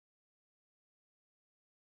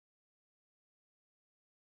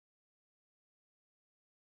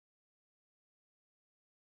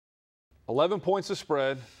11 points to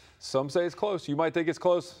spread. Some say it's close. You might think it's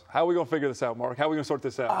close. How are we going to figure this out, Mark? How are we going to sort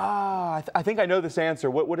this out? I think I know this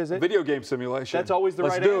answer. What is it? Video game simulation. That's always the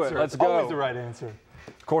right answer. Let's do it. Let's go. Always the right answer.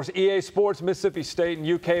 Of course, EA Sports, Mississippi State, and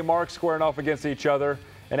UK Mark squaring off against each other.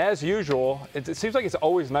 And as usual, it seems like it's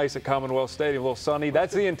always nice at Commonwealth Stadium, a little sunny.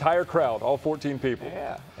 That's the entire crowd, all 14 people.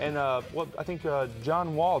 Yeah, and I think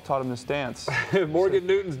John Wall taught him this dance. Morgan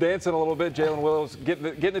Newton's dancing a little bit. Jalen Willows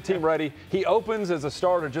getting the team ready. He opens as a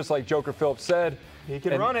starter, just like Joker Phillips said. He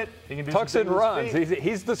can run it. He can do tucks and runs.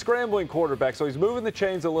 He's the scrambling quarterback, so he's moving the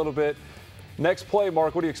chains a little bit. Next play,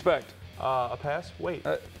 Mark, what do you expect? A pass? Wait.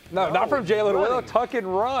 No, not from Jalen Willow. Tuck and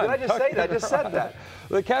run. Did I just say that? I just said that.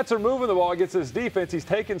 The Cats are moving the ball against this defense. He's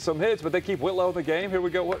taking some hits, but they keep Whitlow in the game. Here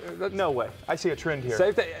we go. No way. I see a trend here.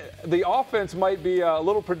 The offense might be a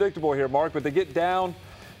little predictable here, Mark, but they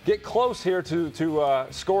get close here to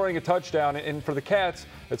scoring a touchdown. And for the Cats,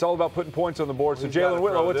 it's all about putting points on the board. So Jalen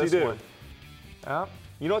Whitlow, what's he do?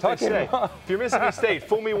 You know what they say. If you're Mississippi State,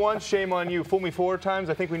 fool me once, shame on you. Fool me 4 times,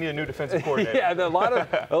 I think we need a new defensive coordinator. Yeah, a lot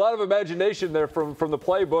of imagination there from the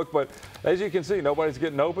playbook. But as you can see, nobody's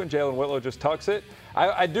getting open. Jalen Whitlow just tucks it.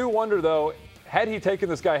 I do wonder, though, had he taken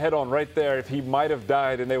this guy head on right there, if he might have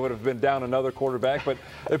died and they would have been down another quarterback. But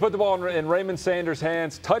they put the ball in Raymond Sanders'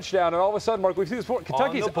 hands, touchdown, and all of a sudden, Mark, we see this board.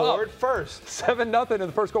 Kentucky's on the board up first. 7-0 in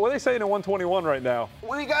the first quarter. What are they saying in 121 right now?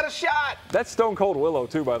 We got a shot. That's Stone Cold Willow,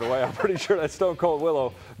 too, by the way. I'm pretty sure that's Stone Cold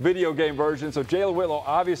Willow video game version. So Jalen Whitlow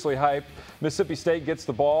obviously hyped. Mississippi State gets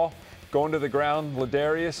the ball, going to the ground,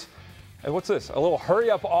 Ladarius. And what's this? A little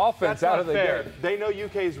hurry-up offense out of the game. They know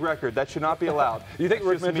UK's record. That should not be allowed. You think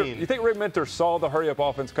Rick Minter saw the hurry-up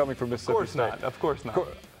offense coming from Mississippi State? Of course not.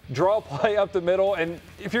 Draw play up the middle, and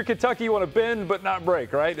if you're Kentucky, you want to bend but not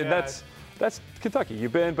break, right? And that's Kentucky. You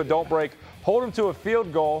bend but don't break. Hold them to a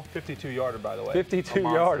field goal. 52-yarder, by the way.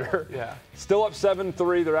 52-yarder. Yeah. Still up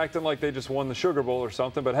 7-3. They're acting like they just won the Sugar Bowl or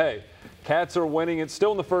something. But, hey, Cats are winning. It's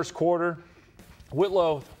still in the first quarter.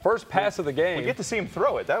 Whitlow, first pass of the game. We get to see him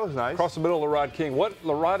throw it. That was nice. Across the middle of LaRod King.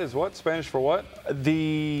 LaRod is what? Spanish for what?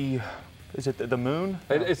 Is it the moon?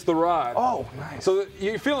 It's the rod. Oh, nice. So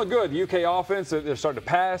you're feeling good. The UK offense, they're starting to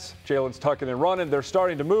pass. Jalen's tucking and running. They're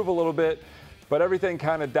starting to move a little bit, but everything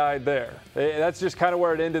kind of died there. That's just kind of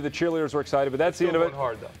where it ended. The cheerleaders were excited, but that's the end of it.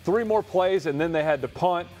 Hard, though. 3 more plays, and then they had to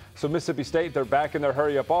punt. So Mississippi State, they're back in their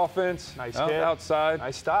hurry-up offense. Nice hit. Outside.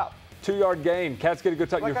 Nice stop. 2-yard gain. Cats get a good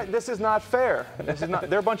touch. This is not fair. This is not.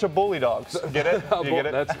 They're a bunch of bully dogs. Get it? You get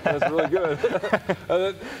it? That's really good.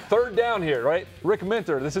 Third down here, right? Rick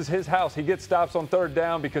Minter, this is his house. He gets stops on third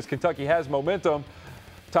down because Kentucky has momentum.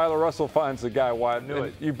 Tyler Russell finds the guy wide.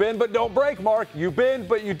 You bend but don't break, Mark. You bend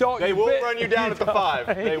but you don't. They will run you down at the 5.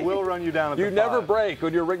 They will run you down at the 5. You never break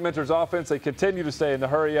when you're Rick Minter's offense. They continue to stay in the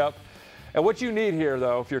hurry up. And what you need here,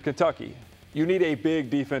 though, if you're Kentucky, you need a big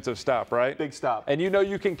defensive stop, right? Big stop. And you know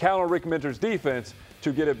you can count on Rick Minter's defense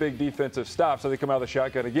to get a big defensive stop. So they come out of the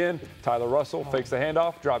shotgun again. Tyler Russell fakes the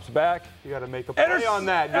handoff, drops back. You got to make a play on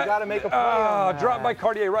that. You got to make a play on that. Dropped by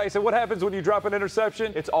Cartier Rice. And what happens when you drop an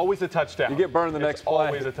interception? It's always a touchdown. You get burned the next play.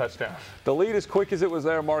 Always a touchdown. The lead, as quick as it was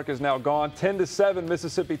there, Mark, is now gone. 10-7,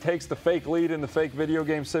 Mississippi takes the fake lead in the fake video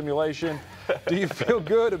game simulation. Do you feel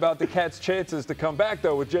good about the Cats' chances to come back,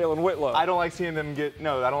 though, with Jalen Whitlow? I don't like seeing them get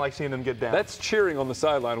down. That's cheering on the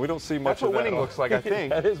sideline. We don't see much of that. That's what winning looks like, I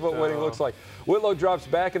think. That is what winning looks like. Whitlow drops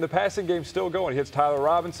back, and the passing game's still going. He hits Tyler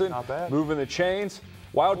Robinson. Not bad. Moving the chains.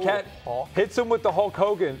 Wildcat hits him with the Hulk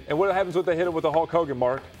Hogan. And what happens when they hit him with the Hulk Hogan,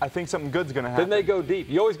 Mark? I think something good's going to happen. Then they go deep.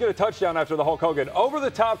 You always get a touchdown after the Hulk Hogan. Over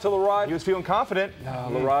the top to LaRod. He was feeling confident.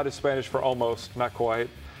 LaRod is Spanish for almost, not quite.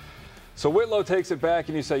 So Whitlow takes it back,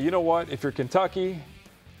 and you say, you know what? If you're Kentucky,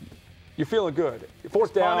 you're feeling good.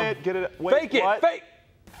 Fourth down. Get it. Wait, fake it. What? Fake.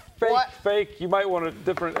 What? Fake. You might want a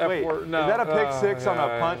different F word. No. Is that a pick six on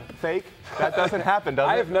a punt fake? That doesn't happen, does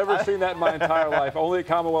it? I have never seen that in my entire life, only at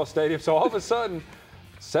Commonwealth Stadium. So all of a sudden,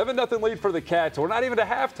 7-0 lead for the Cats. We're not even to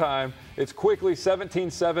halftime. It's quickly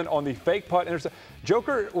 17-7 on the fake punt interception.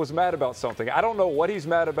 Joker was mad about something. I don't know what he's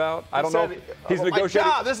mad about. I don't know. He's negotiating.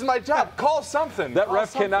 My job. This is my job. Call something. That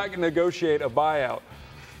ref cannot negotiate a buyout.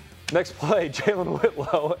 Next play, Jalen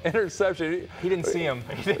Whitlow, interception. He didn't see him.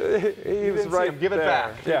 He was right there. Give it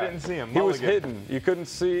back. Yeah. He didn't see him. He was hidden. You couldn't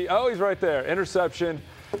see. Oh, he's right there. Interception.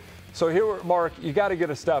 So here, Mark, you got to get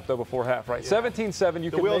a stop, though, before half, right? 17-7,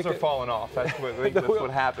 you can The wheels make are falling off. That's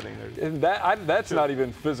what's happening. And that's not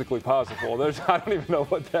even physically possible. I don't even know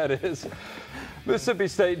what that is. Mississippi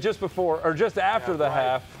State just before or just after the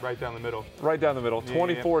half. Right down the middle. Right down the middle.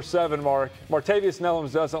 24-7, Mark. Martavius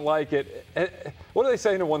Nellums doesn't like it. What are they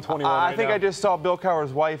saying in 121 I think I just saw Bill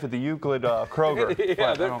Cowher's wife at the Euclid Kroger.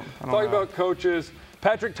 Yeah, they're talking about coaches.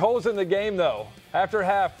 Patrick Tolles in the game, though. After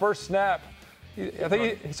half, first snap. I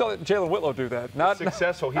think he saw Jalen Whitlow do that. Not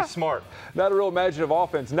successful. He's smart. Not a real imaginative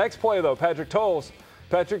offense. Next play, though, Patrick Tolles.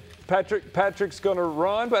 Patrick's going to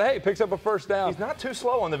run, but hey, picks up a first down. He's not too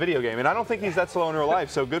slow on the video game, and I don't think he's that slow in real life,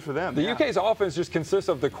 so good for them. The UK's offense just consists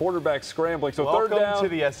of the quarterback scrambling. So welcome third down. To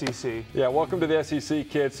the SEC. Yeah, welcome to the SEC,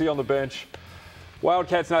 kids. See you on the bench.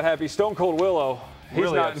 Wildcat's not happy. Stone Cold Willow, he's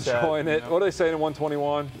really not upset, enjoying it. What are they saying in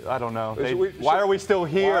 121? I don't know. Why are we still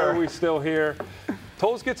here? Why are we still here?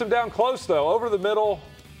 Tolles gets him down close, though, over the middle.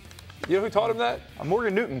 You know who taught him that?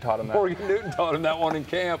 Morgan Newton taught him that. Morgan Newton taught him that one in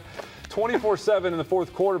camp. 24-7 in the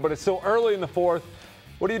fourth quarter, but it's still early in the fourth.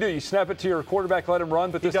 What do? You snap it to your quarterback, let him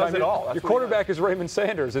run, but this time your quarterback is Raymond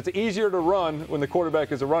Sanders. It's easier to run when the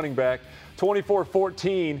quarterback is a running back.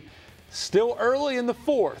 24-14, still early in the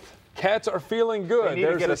fourth. Cats are feeling good. They need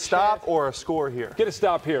to get a stop or a score here. Get a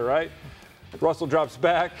stop here, right? Russell drops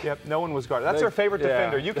back. Yep, no one was guarded. That's their favorite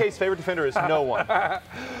defender. UK's favorite defender is no one.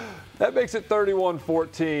 That makes it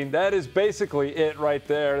 31-14. That is basically it right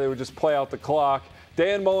there. They would just play out the clock.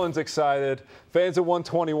 Dan Mullen's excited. Fans at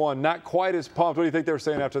 121 not quite as pumped. What do you think they were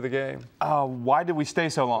saying after the game? Why did we stay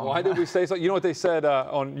so long? Why did we stay so long? You know what they said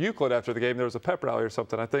on Euclid after the game? There was a pep rally or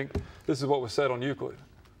something. I think this is what was said on Euclid.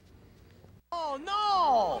 Oh,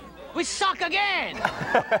 no! We suck again!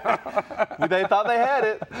 They thought they had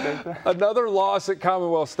it. Another loss at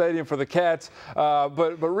Commonwealth Stadium for the Cats.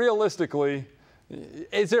 But realistically,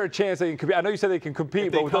 is there a chance they can compete? I know you said they can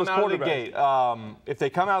compete, but with those quarterbacks. If they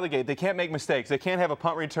come out of the gate, they can't make mistakes. They can't have a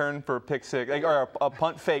punt return for a pick six, or a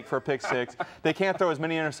punt fake for a pick six. They can't throw as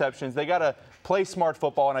many interceptions. They got to play smart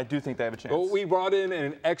football, and I do think they have a chance. Well, we brought in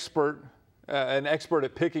an expert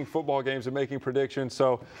at picking football games and making predictions.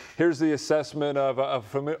 So here's the assessment of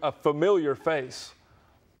a familiar face.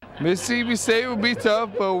 Mississippi State will be tough,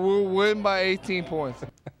 but we'll win by 18 points.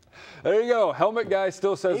 There you go. Helmet guy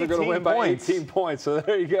still says they're going to win by 18 points. So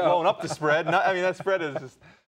there you go. Blowing up the spread. I mean, that spread is just.